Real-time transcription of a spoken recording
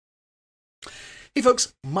Hey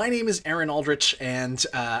folks, my name is Aaron Aldrich, and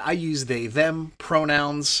I use they, them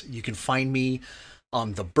pronouns. You can find me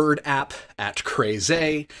on the Bird app at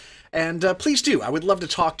Crazy, and please do. I would love to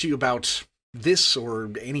talk to you about this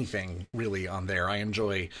or anything really on there. I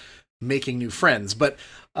enjoy making new friends, but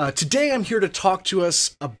today I'm here to talk to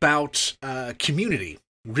us about community,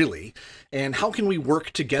 really, and how can we work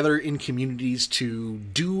together in communities to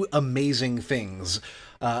do amazing things,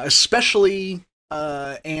 especially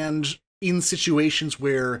and in situations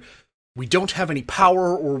where we don't have any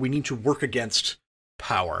power or we need to work against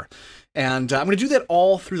power. And I'm going to do that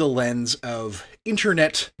all through the lens of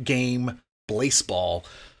internet game Blaseball.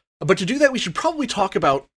 But to do that, we should probably talk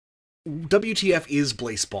about WTF is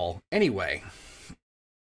Blaseball anyway.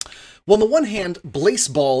 Well, on the one hand,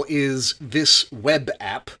 Blaseball is this web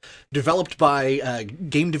app developed by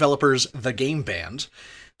game developers The Game Band.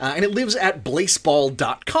 And it lives at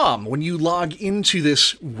blaseball.com. When you log into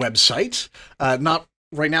this website, not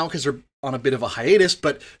right now because they're on a bit of a hiatus,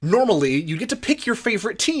 but normally you get to pick your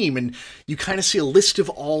favorite team, and you kind of see a list of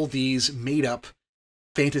all these made-up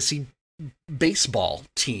fantasy baseball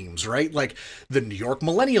teams, right? Like the New York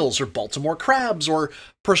Millennials or Baltimore Crabs, or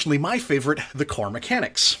personally my favorite, the Core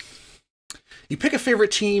Mechanics. You pick a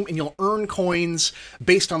favorite team and you'll earn coins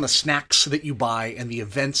based on the snacks that you buy and the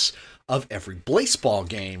events of every Blaseball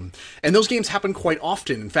game. And those games happen quite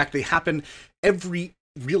often. In fact, they happen every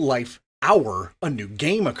real-life hour a new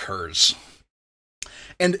game occurs.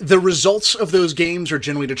 And the results of those games are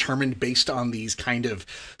generally determined based on these kind of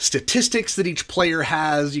statistics that each player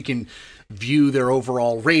has. You can view their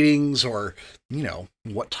overall ratings, or, you know,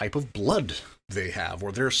 what type of blood they have,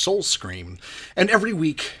 or their soul scream. And every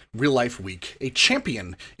week, real-life week, a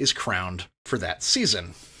champion is crowned for that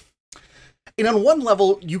season. And on one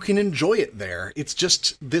level, you can enjoy it there. It's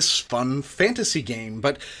just this fun fantasy game.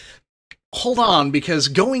 But hold on, because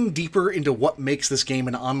going deeper into what makes this game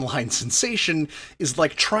an online sensation is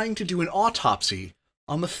like trying to do an autopsy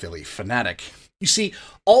on the Philly Fanatic. You see,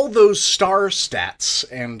 all those star stats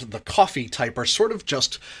and the coffee type are sort of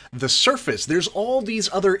just the surface. There's all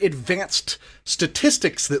these other advanced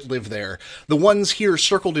statistics that live there. The ones here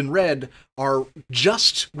circled in red are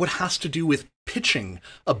just what has to do with pitching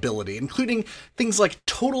ability, including things like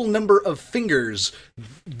total number of fingers.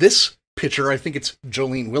 This pitcher, I think it's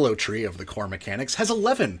Jolene Willowtree of the Core Mechanics, has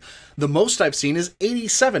 11. The most I've seen is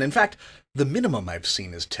 87. In fact, the minimum I've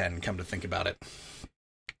seen is 10, come to think about it.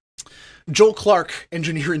 Joel Clark,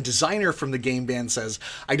 engineer and designer from the Game Band, says,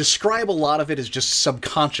 I describe a lot of it as just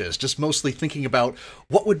subconscious, just mostly thinking about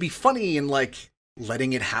what would be funny and, like,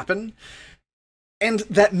 letting it happen. And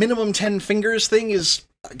that minimum 10 fingers thing is,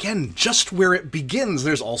 again, just where it begins.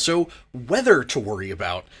 There's also weather to worry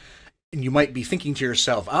about. And you might be thinking to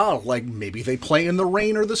yourself, oh, like maybe they play in the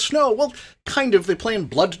rain or the snow. Well, kind of. They play in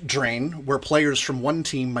Blood Drain, where players from one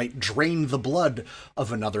team might drain the blood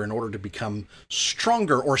of another in order to become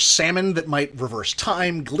stronger. Or Salmon that might reverse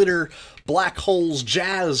time, Glitter, Black Holes,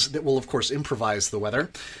 Jazz that will, of course, improvise the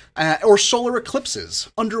weather. Or Solar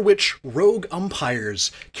Eclipses, under which rogue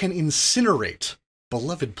umpires can incinerate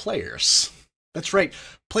beloved players. That's right,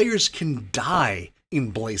 players can die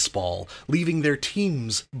in Blaseball, leaving their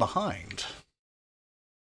teams behind.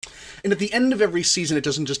 And at the end of every season, it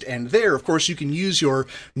doesn't just end there. Of course, you can use your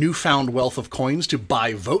newfound wealth of coins to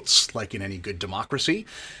buy votes, like in any good democracy,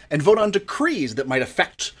 and vote on decrees that might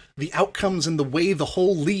affect the outcomes and the way the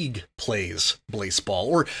whole league plays Blaseball.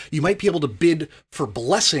 Or you might be able to bid for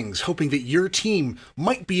blessings, hoping that your team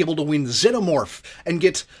might be able to win Xenomorph and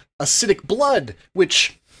get acidic blood,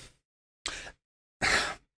 which,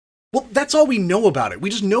 well, that's all we know about it.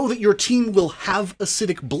 We just know that your team will have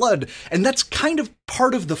acidic blood, and that's kind of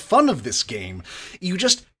part of the fun of this game. You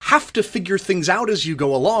just have to figure things out as you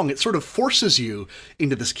go along. It sort of forces you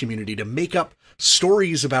into this community to make up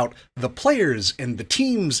stories about the players and the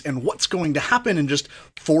teams and what's going to happen, and just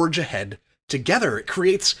forge ahead together. It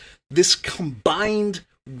creates this combined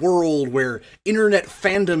world where internet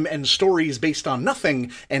fandom and stories based on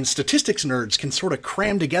nothing and statistics nerds can sort of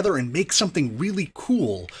cram together and make something really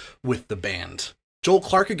cool with the band. Joel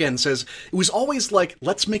Clark again says, it was always like,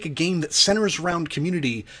 let's make a game that centers around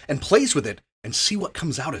community and plays with it and see what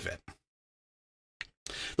comes out of it.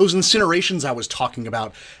 Those incinerations I was talking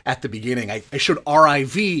about at the beginning, I showed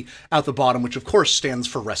RIV out the bottom, which of course stands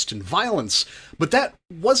for Rest in Violence, but that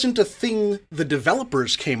wasn't a thing the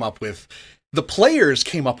developers came up with. The players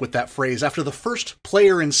came up with that phrase after the first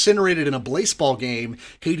player incinerated in a Blaseball game,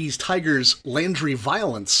 Hades Tigers' Landry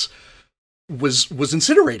Violence, was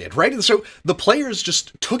incinerated, right? And so the players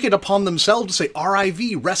just took it upon themselves to say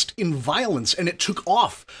RIV, rest in violence, and it took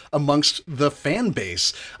off amongst the fan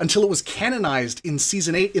base until it was canonized in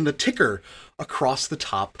Season 8 in the ticker across the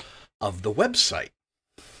top of the website.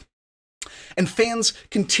 And fans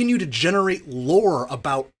continue to generate lore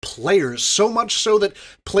about players, so much so that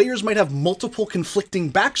players might have multiple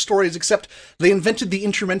conflicting backstories, except they invented the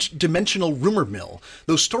interdimensional rumor mill.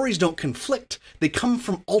 Those stories don't conflict, they come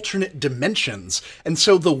from alternate dimensions. And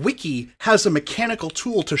so the wiki has a mechanical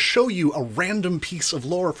tool to show you a random piece of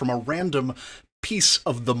lore from a random piece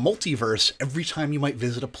of the multiverse every time you might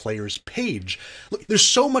visit a player's page. Look, there's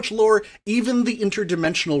so much lore, even the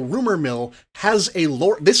interdimensional rumor mill has a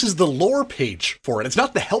lore. This is the lore page for it. It's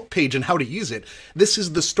not the help page and how to use it. This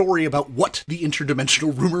is the story about what the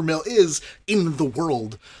interdimensional rumor mill is in the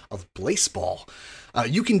world of Blaseball.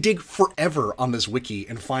 You can dig forever on this wiki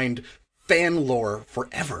and find fan lore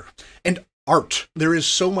forever. And art. There is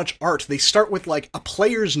so much art. They start with like a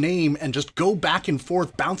player's name and just go back and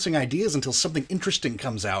forth bouncing ideas until something interesting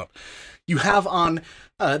comes out. You have on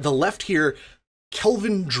the left here,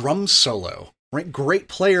 Kelvin drum solo, right? Great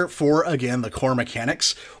player for, again, the core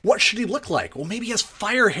mechanics. What should he look like? Well, maybe he has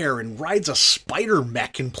fire hair and rides a spider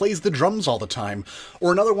mech and plays the drums all the time.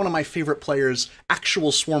 Or another one of my favorite players,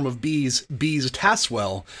 Actual Swarm of Bees, Bees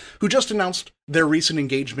Taswell, who just announced their recent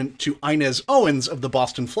engagement to Inez Owens of the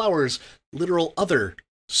Boston Flowers, literal other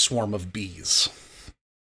swarm of bees.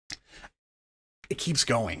 It keeps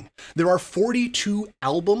going. There are 42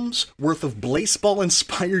 albums worth of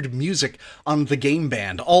Blaseball-inspired music on the game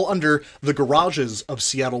band, all under the garages of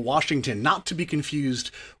Seattle, Washington, not to be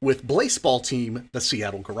confused with Blaseball Team, the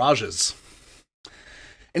Seattle Garages.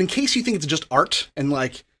 And in case you think it's just art, and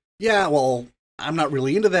like, yeah, well, I'm not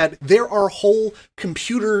really into that, there are whole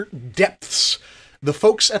computer depths. The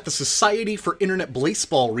folks at the Society for Internet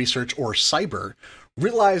Blaseball Research, or CYBER,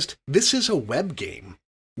 realized this is a web game.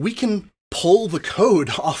 We can pull the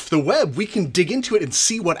code off the web. We can dig into it and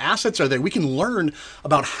see what assets are there. We can learn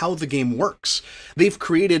about how the game works. They've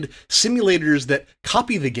created simulators that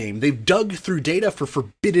copy the game. They've dug through data for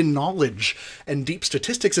forbidden knowledge and deep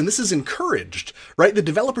statistics, and this is encouraged, right? The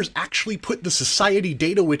developers actually put the Society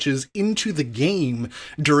data witches into the game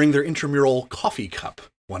during their intramural coffee cup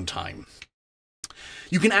one time.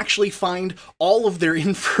 You can actually find all of their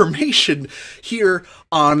information here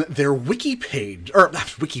on their wiki page, or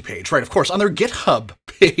wiki page, right, of course, on their GitHub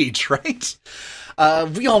page, right?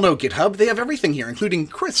 We all know GitHub. They have everything here, including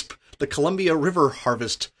CRISP, the Columbia River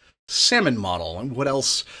Harvest salmon model. And what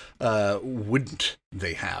else wouldn't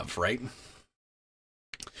they have, right?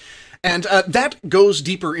 And that goes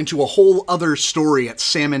deeper into a whole other story at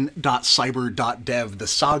salmon.cyber.dev, the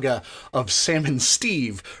saga of Salmon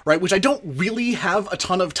Steve, right, which I don't really have a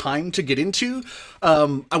ton of time to get into.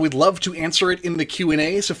 I would love to answer it in the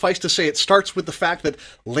Q&A. Suffice to say, it starts with the fact that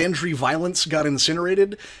Landry Violence got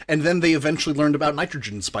incinerated, and then they eventually learned about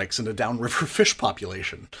nitrogen spikes in a downriver fish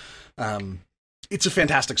population. It's a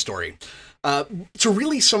fantastic story. To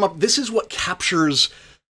really sum up, this is what captures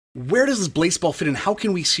where does this Blaseball fit in? How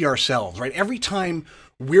can we see ourselves, right? Every time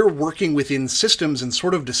we're working within systems and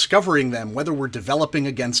sort of discovering them, whether we're developing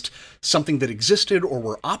against something that existed or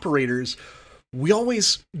we're operators, we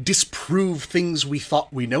always disprove things we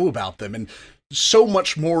thought we know about them. And so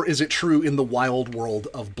much more is it true in the wild world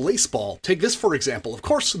of Blaseball. Take this, for example. Of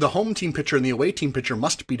course, the home team pitcher and the away team pitcher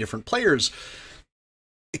must be different players,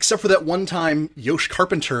 except for that one time Yosh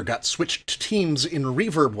Carpenter got switched teams in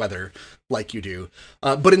reverb weather, like you do,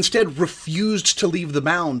 but instead refused to leave the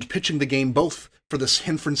mound, pitching the game both for the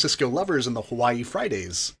San Francisco Lovers and the Hawaii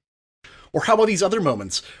Fridays. Or how about these other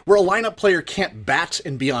moments, where a lineup player can't bat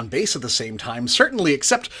and be on base at the same time, certainly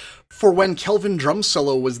except for when Kelvin drum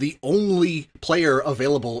solo was the only player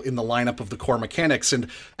available in the lineup of the core mechanics, and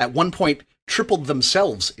at one point tripled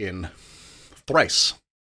themselves in thrice.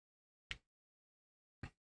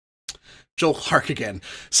 Joel Clark again.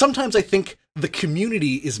 Sometimes I think the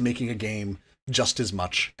community is making a game just as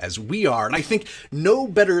much as we are. And I think no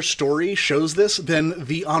better story shows this than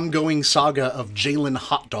the ongoing saga of Jalen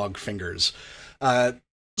Hotdog Fingers.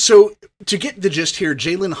 So to get the gist here,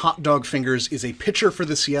 Jalen Hotdog Fingers is a pitcher for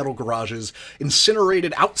the Seattle Garages,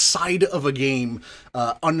 incinerated outside of a game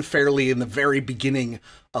unfairly in the very beginning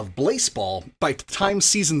of Blaseball. By the time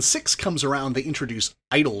Season 6 comes around, they introduce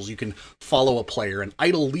idols. You can follow a player and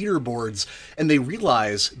idol leaderboards, and they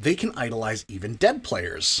realize they can idolize even dead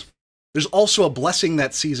players. There's also a blessing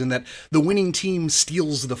that season that the winning team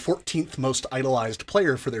steals the 14th most idolized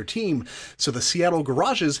player for their team, so the Seattle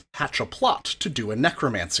Garages hatch a plot to do a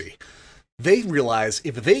necromancy. They realize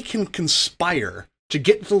if they can conspire to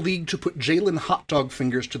get the league to put Jalen Hotdog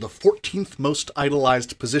Fingers to the 14th most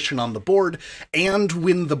idolized position on the board and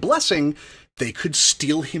win the blessing, they could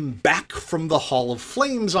steal him back from the Hall of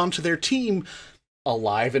Flames onto their team,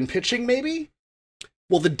 alive and pitching maybe?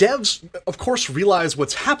 Well, the devs, of course, realize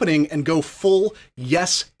what's happening and go full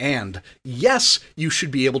yes and. Yes, you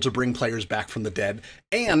should be able to bring players back from the dead,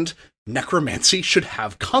 and necromancy should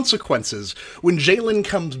have consequences. When Jalen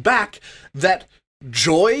comes back, that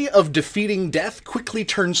joy of defeating death quickly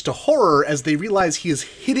turns to horror as they realize he is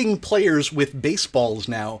hitting players with baseballs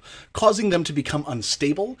now, causing them to become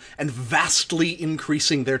unstable and vastly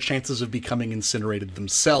increasing their chances of becoming incinerated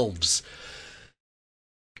themselves.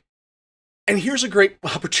 And here's a great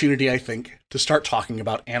opportunity, I think, to start talking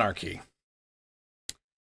about Anarchy.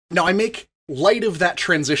 Now, I make light of that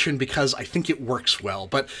transition because I think it works well,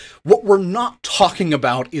 but what we're not talking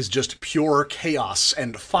about is just pure chaos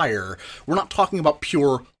and fire. We're not talking about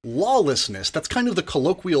pure lawlessness. That's kind of the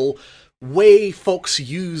colloquial way folks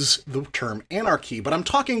use the term anarchy, but I'm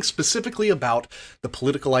talking specifically about the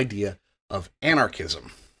political idea of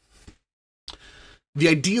anarchism. The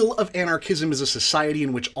ideal of anarchism is a society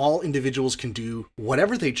in which all individuals can do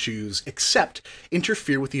whatever they choose, except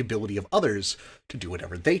interfere with the ability of others to do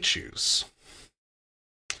whatever they choose.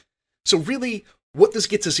 So really, what this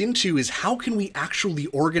gets us into is how can we actually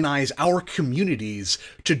organize our communities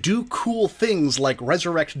to do cool things like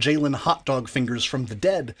resurrect Jalen Hotdog Fingers from the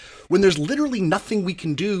dead, when there's literally nothing we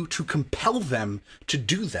can do to compel them to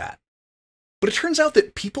do that. But it turns out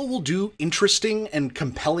that people will do interesting and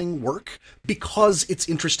compelling work because it's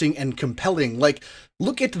interesting and compelling. Like,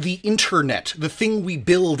 look at the internet, the thing we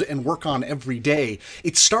build and work on every day.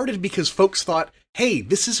 It started because folks thought, hey,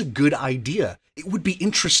 this is a good idea. It would be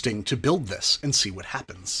interesting to build this and see what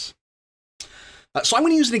happens. So I'm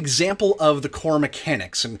going to use an example of the core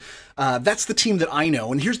mechanics, and that's the team that I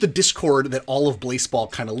know. And here's the Discord that all of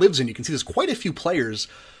Blaseball kind of lives in. You can see there's quite a few players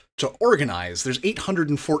to organize. There's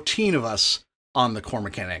 814 of us on the core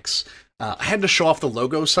mechanics. I had to show off the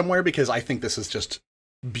logo somewhere because I think this is just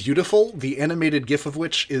beautiful, the animated GIF of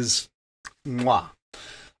which is mwah.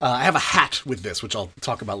 I have a hat with this, which I'll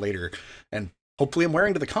talk about later, and hopefully I'm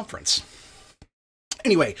wearing to the conference.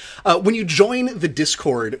 Anyway, when you join the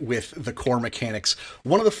Discord with the core mechanics,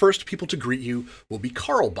 one of the first people to greet you will be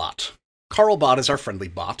Carlbot. Carlbot is our friendly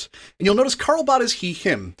bot, and you'll notice Carlbot is he,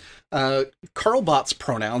 him. Carlbot's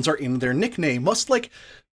pronouns are in their nickname, most like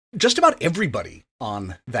just about everybody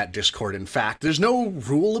on that Discord, in fact. There's no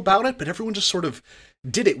rule about it, but everyone just sort of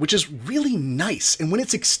did it, which is really nice. And when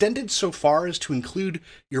it's extended so far as to include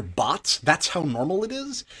your bots, that's how normal it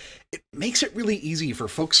is, it makes it really easy for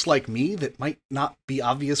folks like me that might not be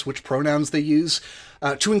obvious which pronouns they use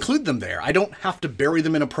to include them there. I don't have to bury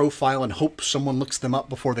them in a profile and hope someone looks them up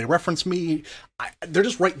before they reference me. They're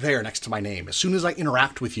just right there next to my name. As soon as I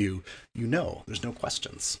interact with you, you know, there's no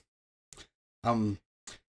questions.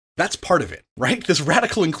 That's part of it, right? This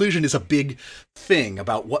radical inclusion is a big thing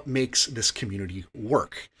about what makes this community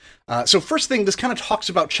work. So first thing, this kind of talks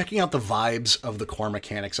about checking out the vibes of the core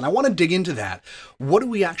mechanics, and I want to dig into that. What do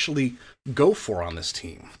we actually go for on this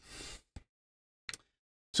team?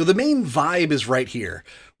 So the main vibe is right here.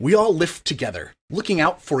 We all lift together, looking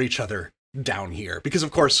out for each other down here, because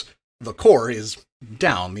of course the core is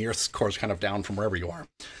down. The Earth's core is kind of down from wherever you are.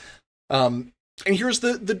 And here's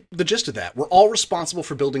the gist of that. We're all responsible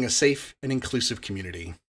for building a safe and inclusive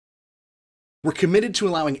community. We're committed to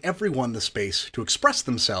allowing everyone the space to express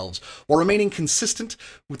themselves while remaining consistent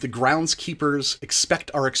with the groundskeepers expect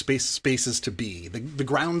our spaces to be. The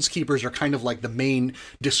groundskeepers are kind of like the main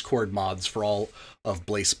Discord mods for all of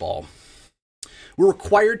Blaseball. We're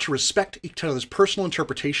required to respect each other's personal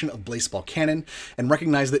interpretation of Blaseball canon and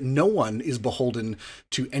recognize that no one is beholden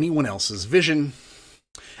to anyone else's vision.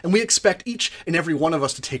 And we expect each and every one of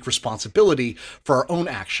us to take responsibility for our own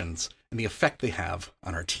actions and the effect they have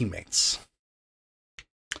on our teammates.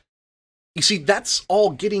 You see, that's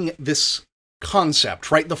all getting this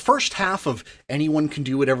concept, right? The first half of anyone can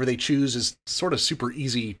do whatever they choose is sort of super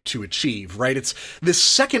easy to achieve, right? It's this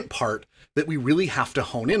second part that we really have to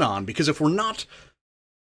hone in on, because if we're not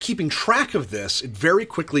keeping track of this, it very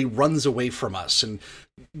quickly runs away from us and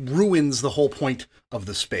ruins the whole point of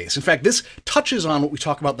the space. In fact, this touches on what we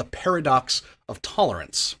talk about, the paradox of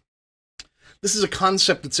tolerance. This is a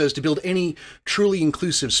concept that says to build any truly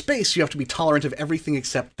inclusive space, you have to be tolerant of everything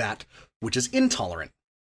except that which is intolerant.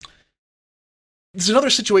 This is another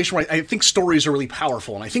situation where I think stories are really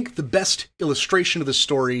powerful, and I think the best illustration of this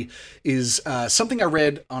story is something I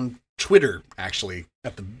read on Twitter, actually,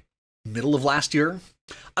 at the middle of last year.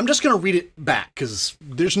 I'm just going to read it back, because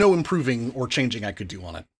there's no improving or changing I could do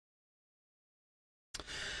on it.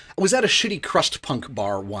 I was at a shitty crust punk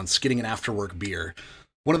bar once getting an after-work beer.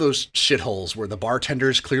 One of those shitholes where the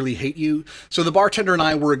bartenders clearly hate you. So the bartender and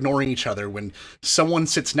I were ignoring each other when someone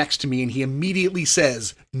sits next to me and he immediately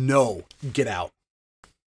says, "No, get out."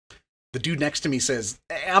 The dude next to me says,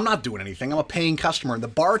 "I'm not doing anything. I'm a paying customer." And the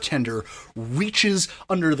bartender reaches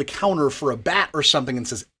under the counter for a bat or something and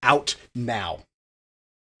says, "Out now."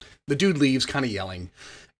 The dude leaves, kind of yelling.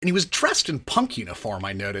 And he was dressed in punk uniform,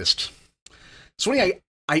 I noticed. So anyway,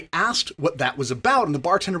 I asked what that was about, and the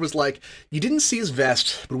bartender was like, "You didn't see his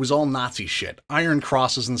vest, but it was all Nazi shit. Iron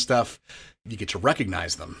crosses and stuff. You get to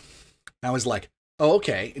recognize them." And I was like, "Oh,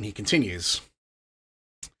 okay." And he continues,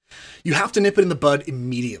 "You have to nip it in the bud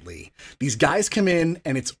immediately. These guys come in,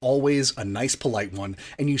 and it's always a nice, polite one,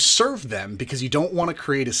 and you serve them because you don't want to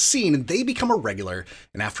create a scene, and they become a regular,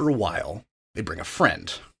 and after a while, they bring a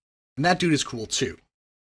friend. And that dude is cool too.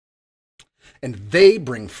 And they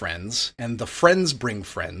bring friends, and the friends bring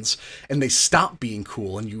friends, and they stop being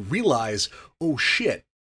cool, and you realize, oh shit,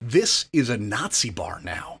 this is a Nazi bar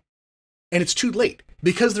now. And it's too late,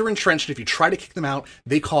 because they're entrenched, and if you try to kick them out,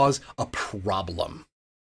 they cause a problem.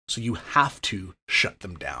 So you have to shut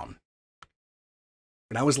them down."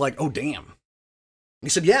 And I was like, oh, damn. And he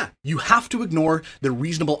said, yeah, you have to ignore their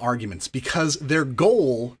reasonable arguments because their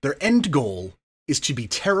goal, their end goal, is to be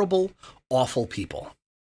terrible, awful people.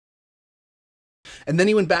 And then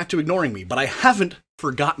he went back to ignoring me, but I haven't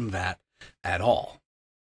forgotten that at all.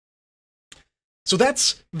 So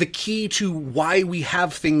that's the key to why we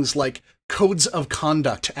have things like codes of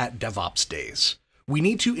conduct at DevOps days. We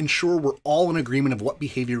need to ensure we're all in agreement of what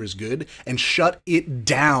behavior is good and shut it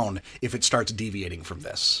down if it starts deviating from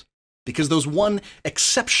this. Because those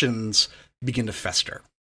exceptions begin to fester.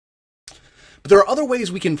 But there are other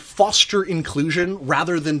ways we can foster inclusion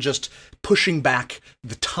rather than just pushing back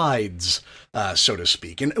the tides, so to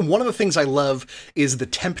speak. And one of the things I love is the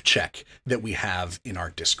temp check that we have in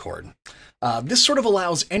our Discord. This sort of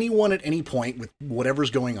allows anyone at any point with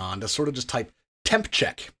whatever's going on to sort of just type temp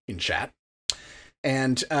check in chat.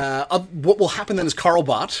 And what will happen then is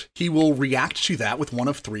Carlbot, he will react to that with one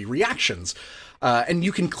of 3 reactions. And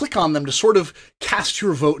you can click on them to sort of cast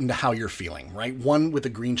your vote into how you're feeling, right? One with a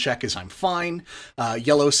green check is I'm fine.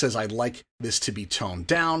 Yellow says I'd like this to be toned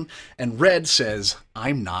down. And red says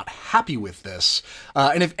I'm not happy with this.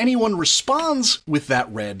 And if anyone responds with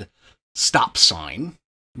that red stop sign,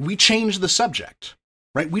 we change the subject,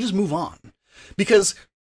 right? We just move on. Because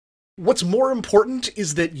what's more important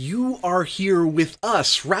is that you are here with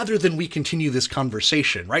us rather than we continue this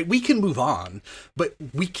conversation, right? We can move on, but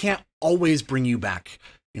we can't always bring you back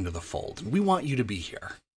into the fold. We want you to be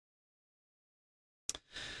here.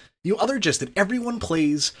 Other gist that everyone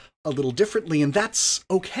plays a little differently, and that's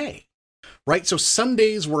okay, right? So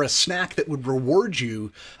Sundays were a snack that would reward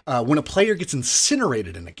you when a player gets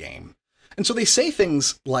incinerated in a game. And so they say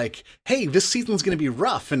things like, hey, this season's going to be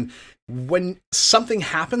rough, and when something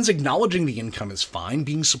happens, acknowledging the income is fine.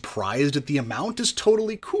 Being surprised at the amount is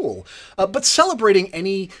totally cool. But celebrating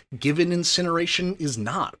any given incineration is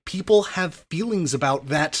not. People have feelings about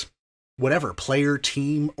that, whatever, player,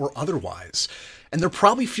 team, or otherwise. And they're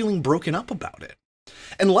probably feeling broken up about it.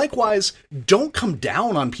 And likewise, don't come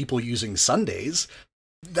down on people using Sundays.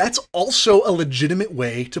 That's also a legitimate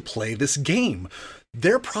way to play this game.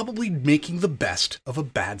 They're probably making the best of a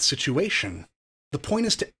bad situation. The point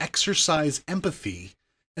is to exercise empathy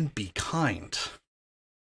and be kind.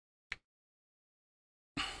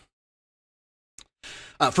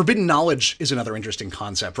 Forbidden knowledge is another interesting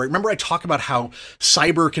concept, right? Remember I talk about how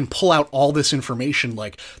cyber can pull out all this information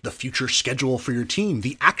like the future schedule for your team,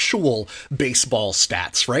 the actual baseball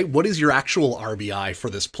stats, right? What is your actual RBI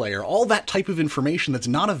for this player? All that type of information that's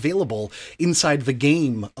not available inside the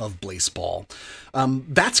game of Blaseball.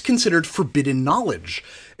 That's considered forbidden knowledge.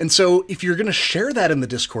 And so if you're going to share that in the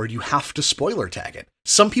Discord, you have to spoiler tag it.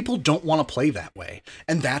 Some people don't want to play that way,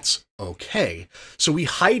 and that's okay. So we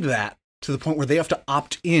hide that to the point where they have to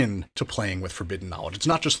opt in to playing with forbidden knowledge. It's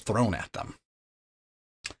not just thrown at them.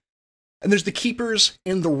 And there's the keepers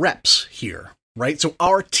and the reps here, right? So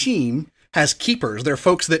our team has keepers. They're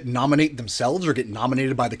folks that nominate themselves or get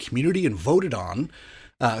nominated by the community and voted on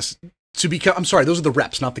to become, I'm sorry, those are the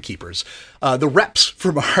reps, not the keepers. The reps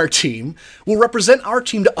from our team will represent our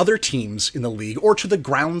team to other teams in the league or to the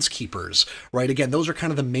groundskeepers, right? Again, those are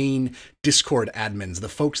kind of the main Discord admins, the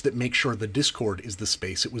folks that make sure the Discord is the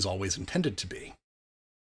space it was always intended to be.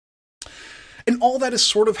 And all that is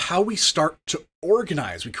sort of how we start to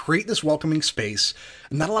organize. We create this welcoming space,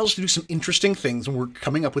 and that allows us to do some interesting things when we're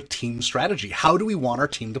coming up with team strategy. How do we want our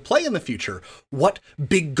team to play in the future? What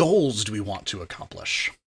big goals do we want to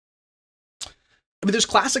accomplish? I mean, there's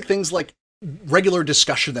classic things like regular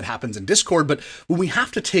discussion that happens in Discord, but when we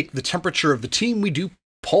have to take the temperature of the team, we do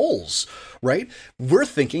polls, right? We're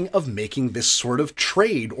thinking of making this sort of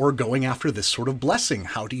trade or going after this sort of blessing.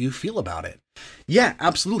 How do you feel about it? Yeah,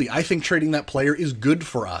 absolutely. I think trading that player is good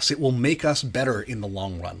for us. It will make us better in the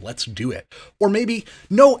long run. Let's do it. Or maybe,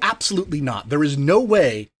 no, absolutely not. There is no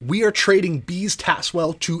way we are trading Bees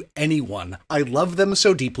Taswell to anyone. I love them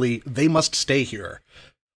so deeply, they must stay here.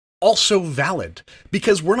 Also valid,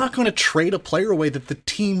 because we're not going to trade a player away that the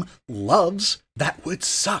team loves. That would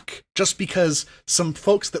suck. Just because some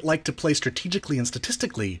folks that like to play strategically and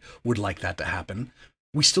statistically would like that to happen,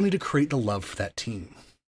 we still need to create the love for that team.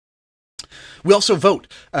 We also vote.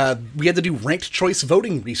 We had to do ranked choice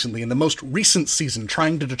voting recently in the most recent season,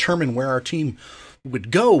 trying to determine where our team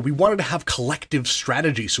would go. We wanted to have collective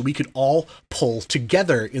strategy so we could all pull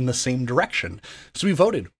together in the same direction. So we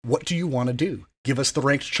voted. What do you want to do? Give us the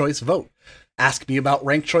ranked choice vote. Ask me about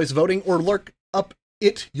ranked choice voting or look up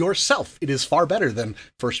it yourself. It is far better than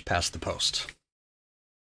first past the post.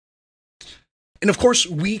 And of course,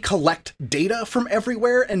 we collect data from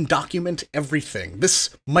everywhere and document everything. This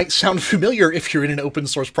might sound familiar if you're in an open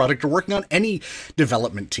source project or working on any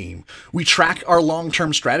development team. We track our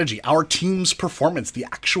long-term strategy, our team's performance, the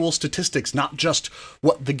actual statistics, not just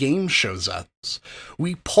what the game shows us.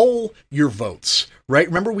 We poll your votes, right?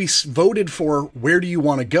 Remember, we voted for where do you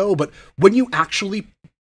want to go, but when you actually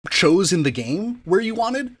chose in the game where you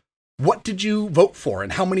wanted, what did you vote for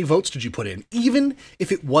and how many votes did you put in? Even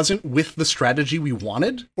if it wasn't with the strategy we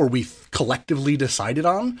wanted or we collectively decided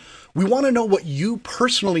on, we want to know what you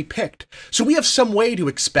personally picked. So we have some way to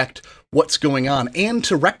expect what's going on and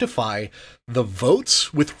to rectify the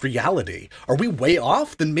votes with reality. Are we way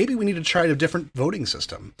off? Then maybe we need to try a different voting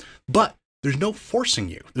system. But there's no forcing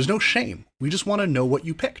you. There's no shame. We just want to know what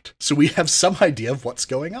you picked. So we have some idea of what's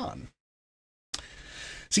going on.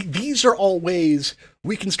 See, these are all ways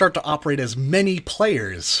we can start to operate as many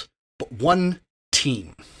players, but one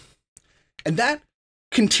team. And that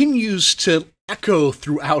continues to echo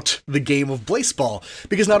throughout the game of Blaseball,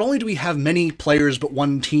 because not only do we have many players but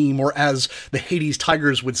one team, or as the Hades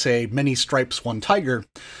Tigers would say, many stripes, one tiger,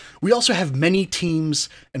 we also have many teams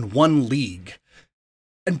and one league.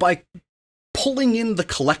 And by pulling in the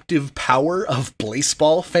collective power of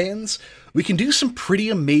Blaseball fans, we can do some pretty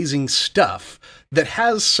amazing stuff that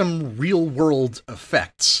has some real-world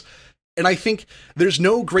effects. And I think there's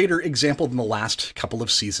no greater example than the last couple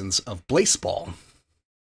of seasons of Blaseball.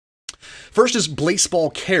 First is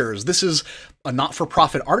Blaseball Cares. This is a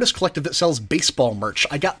not-for-profit artist collective that sells baseball merch.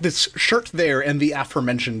 I got this shirt there and the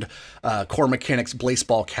aforementioned Core Mechanics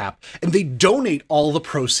Blaseball cap, and they donate all the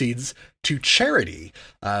proceeds to charity.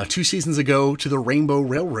 2 seasons ago to the Rainbow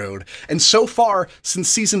Railroad. And so far, since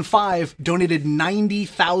season 5, donated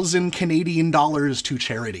 90,000 Canadian dollars to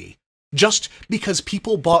charity. Just because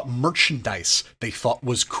people bought merchandise they thought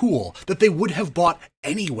was cool, that they would have bought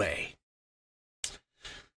anyway.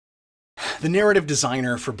 The narrative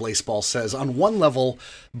designer for Blaseball says, on one level,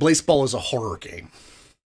 Blaseball is a horror game.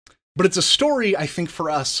 But it's a story, I think,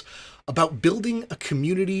 for us about building a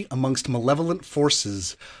community amongst malevolent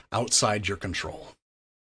forces outside your control.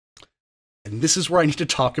 And this is where I need to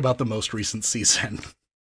talk about the most recent season.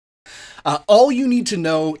 All you need to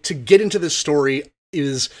know to get into this story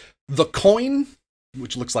is the coin,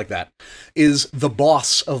 which looks like that, is the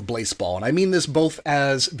boss of Blaseball. And I mean this both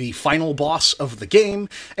as the final boss of the game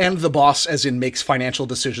and the boss as in makes financial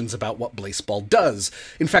decisions about what Blaseball does.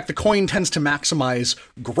 In fact, the coin tends to maximize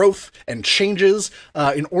growth and changes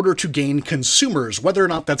in order to gain consumers, whether or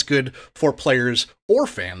not that's good for players or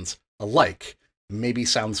fans alike. Maybe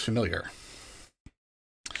sounds familiar.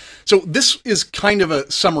 So this is kind of a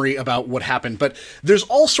summary about what happened, but there's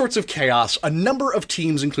all sorts of chaos. A number of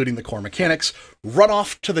teams, including the Core Mechanics, run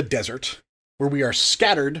off to the desert, where we are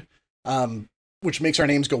scattered, which makes our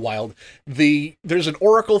names go wild. There's an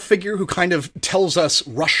oracle figure who kind of tells us,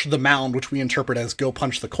 rush the mound, which we interpret as go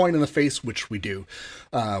punch the coin in the face, which we do,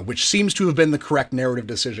 which seems to have been the correct narrative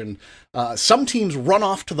decision. Some teams run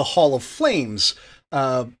off to the Hall of Flames.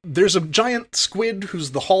 There's a giant squid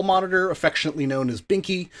who's the hall monitor, affectionately known as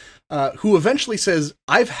Binky, who eventually says,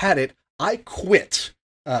 I've had it, I quit.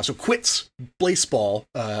 So quits Blaseball,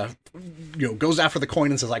 goes after the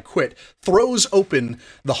coin and says, I quit, throws open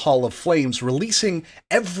the Hall of Flames, releasing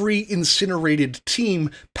every incinerated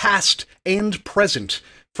team, past and present,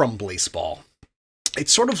 from Blaseball. It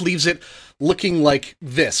sort of leaves it looking like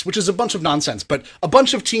this, which is a bunch of nonsense, but a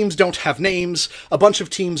bunch of teams don't have names, a bunch of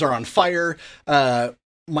teams are on fire.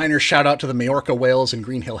 Minor shout out to the Majorca Whales and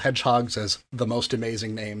Green Hill Hedgehogs as the most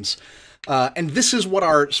amazing names. And this is what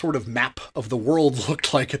our sort of map of the world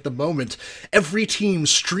looked like at the moment. Every team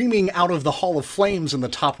streaming out of the Hall of Flames in the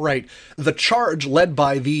top right. The charge led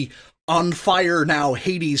by the on fire now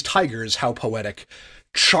Hades Tigers, how poetic,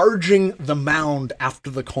 charging the mound after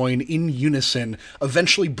the coin in unison,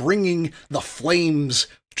 eventually bringing the flames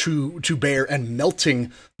to bear and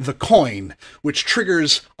melting the coin, which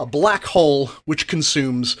triggers a black hole which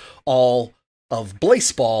consumes all of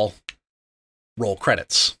Blaseball. Roll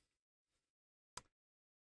credits.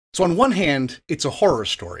 So on one hand, it's a horror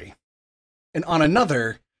story, and on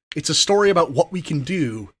another, it's a story about what we can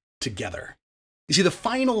do together. You see, the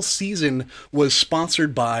final season was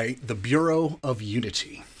sponsored by the Bureau of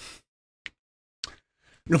Unity.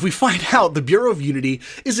 And if we find out, the Bureau of Unity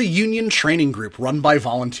is a union training group run by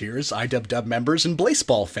volunteers, IWW members, and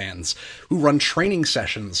Blaseball fans who run training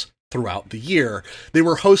sessions throughout the year. They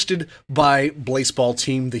were hosted by Blaseball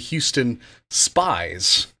team, the Houston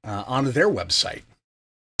Spies, on their website.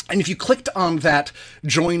 And if you clicked on that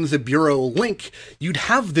Join the Bureau link, you'd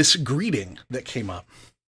have this greeting that came up.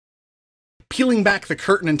 Peeling back the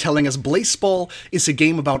curtain and telling us Blaseball is a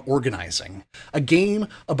game about organizing, a game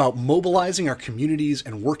about mobilizing our communities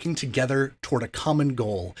and working together toward a common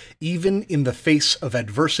goal, even in the face of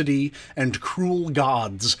adversity and cruel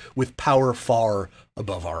gods with power far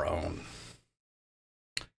above our own.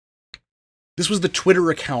 This was the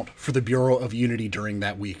Twitter account for the Bureau of Unity during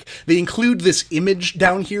that week. They include this image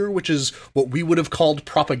down here, which is what we would have called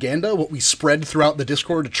propaganda, what we spread throughout the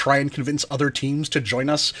Discord to try and convince other teams to join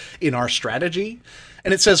us in our strategy.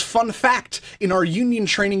 And it says, fun fact, in our union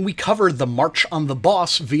training, we covered the March on the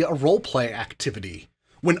Boss via a roleplay activity.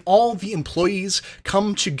 When all the employees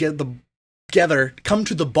come to the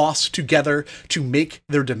boss together to make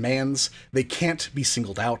their demands, they can't be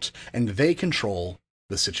singled out, and they control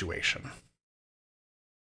the situation.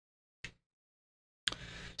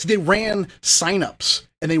 So they ran signups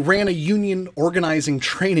and they ran a union organizing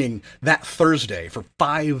training that Thursday for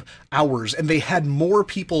 5 hours, and they had more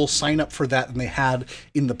people sign up for that than they had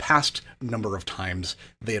in the past number of times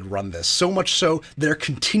they had run this. So much so, they're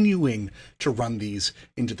continuing to run these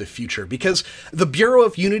into the future because the Bureau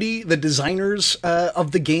of Unity, the designers of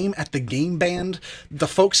the game at the Game Band, the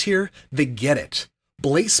folks here, they get it.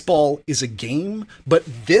 Blaseball is a game, but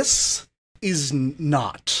this is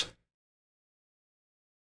not.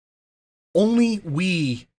 Only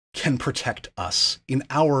we can protect us in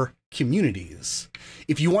our communities.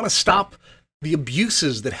 If you want to stop the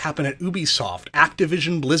abuses that happen at Ubisoft,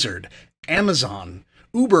 Activision Blizzard, Amazon,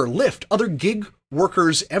 Uber, Lyft, other gig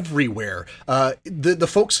workers everywhere, the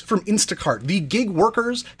folks from Instacart, the gig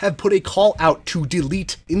workers have put a call out to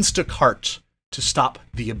delete Instacart to stop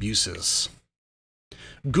the abuses.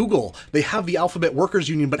 Google, they have the Alphabet Workers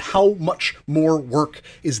Union, but how much more work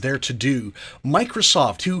is there to do?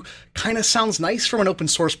 Microsoft, who kind of sounds nice from an open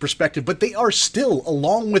source perspective, but they are still,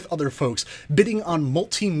 along with other folks, bidding on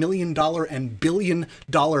multi-million-dollar and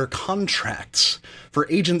billion-dollar contracts for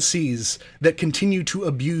agencies that continue to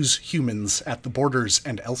abuse humans at the borders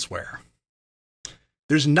and elsewhere.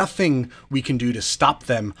 There's nothing we can do to stop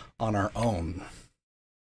them on our own.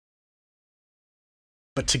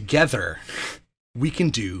 But together, we can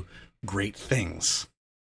do great things.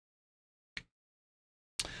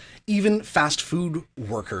 Even fast food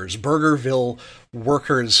workers, Burgerville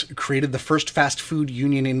workers, created the first fast food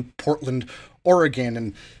union in Portland, Oregon,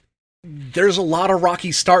 and there's a lot of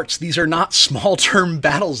rocky starts. These are not small-term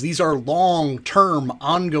battles. These are long-term,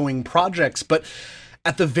 ongoing projects, but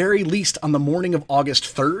at the very least, on the morning of August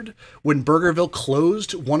 3rd, when Burgerville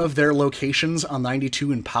closed one of their locations on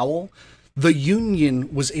 92 in Powell, the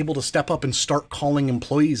union was able to step up and start calling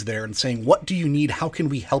employees there and saying, what do you need? How can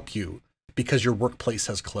we help you? Because your workplace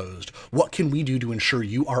has closed. What can we do to ensure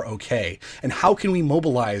you are okay? And how can we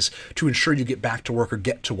mobilize to ensure you get back to work or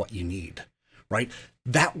get to what you need? Right?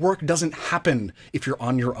 That work doesn't happen if you're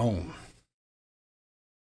on your own.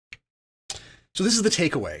 So this is the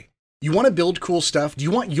takeaway. You want to build cool stuff? Do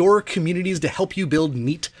you want your communities to help you build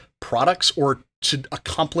neat products or to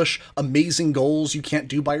accomplish amazing goals you can't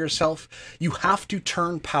do by yourself? You have to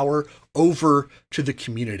turn power over to the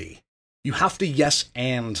community. You have to yes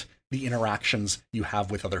and the interactions you have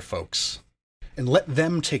with other folks. And let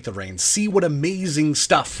them take the reins. See what amazing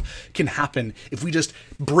stuff can happen if we just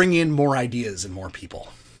bring in more ideas and more people.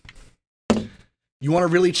 You want to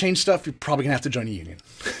really change stuff? You're probably going to have to join a union.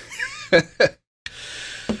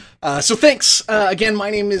 So thanks. Again,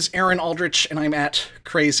 my name is Aaron Aldrich, and I'm at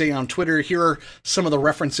Crazy on Twitter. Here are some of the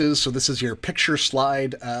references. So this is your picture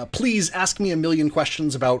slide. Please ask me a million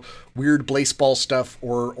questions about weird Blaseball stuff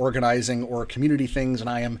or organizing or community things, and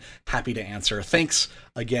I am happy to answer. Thanks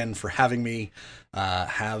again for having me.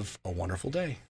 Have a wonderful day.